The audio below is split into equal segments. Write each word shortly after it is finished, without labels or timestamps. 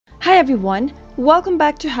Hi everyone, welcome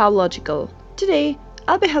back to How Logical. Today,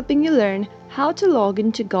 I'll be helping you learn how to log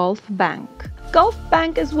into Gulf Bank. Gulf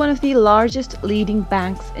Bank is one of the largest leading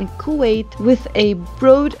banks in Kuwait with a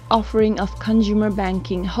broad offering of consumer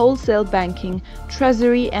banking, wholesale banking,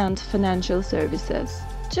 treasury and financial services.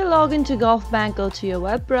 To log into Gulf Bank, go to your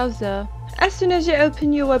web browser. As soon as you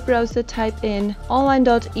open your web browser, type in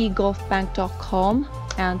online.egulfbank.com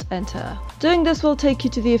and enter. Doing this will take you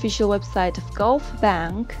to the official website of Gulf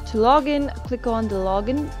Bank. To log in, click on the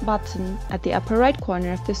login button at the upper right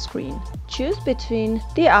corner of the screen. Choose between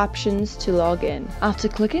the options to log in. After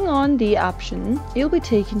clicking on the option, you'll be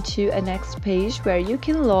taken to a next page where you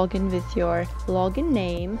can log in with your login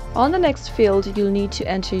name. On the next field, you'll need to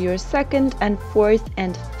enter your second and fourth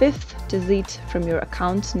and fifth digit from your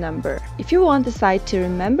account number. If you want the site to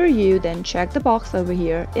remember you, then check the box over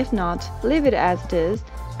here. If not, leave it as it is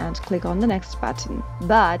and click on the next button.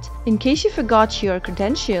 But in case you forgot your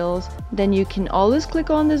credentials, then you can always click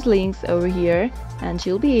on these links over here and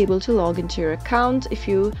you'll be able to log into your account if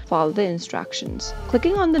you follow the instructions.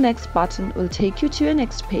 Clicking on the next button will take you to a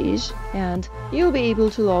next page and you'll be able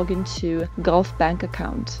to log into Gulf Bank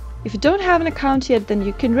account. If you don't have an account yet, then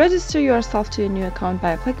you can register yourself to a new account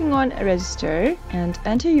by clicking on register and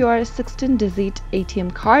enter your 16-digit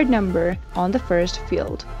ATM card number on the first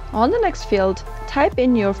field. On the next field, type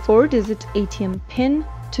in your 4-digit ATM PIN.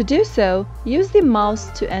 To do so, use the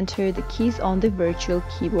mouse to enter the keys on the virtual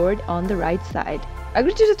keyboard on the right side.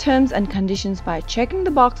 Agree to the terms and conditions by checking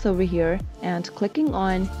the box over here and clicking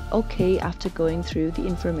on OK after going through the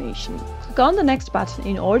information. Click on the next button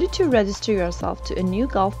in order to register yourself to a new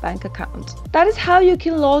Gulf Bank account. That is how you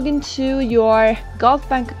can log into your Gulf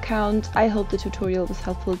Bank account. I hope the tutorial was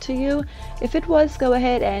helpful to you. If it was, go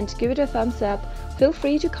ahead and give it a thumbs up. Feel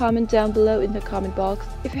free to comment down below in the comment box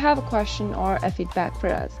if you have a question or a feedback for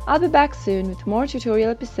us. I'll be back soon with more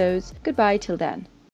tutorial episodes. Goodbye till then.